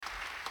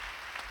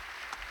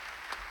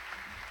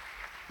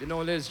You know,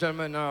 ladies and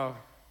gentlemen,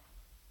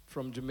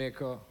 from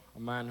Jamaica, a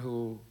man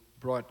who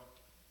brought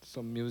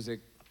some music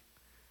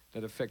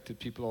that affected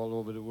people all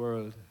over the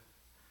world,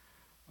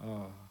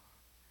 uh,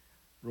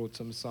 wrote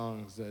some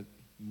songs that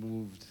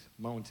moved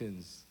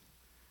mountains.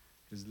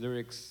 His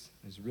lyrics,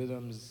 his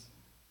rhythms,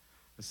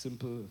 a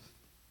simple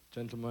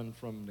gentleman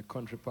from the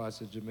country parts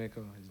of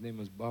Jamaica. His name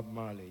was Bob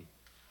Marley.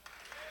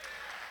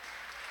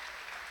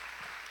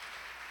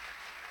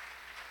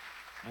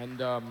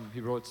 And he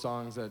wrote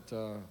songs that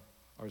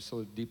are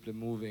so deeply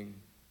moving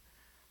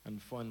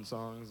and fun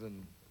songs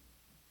and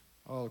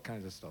all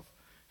kinds of stuff.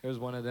 Here's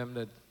one of them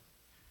that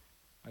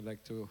I'd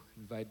like to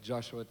invite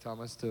Joshua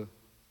Thomas to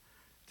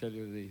tell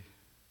you the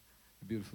beautiful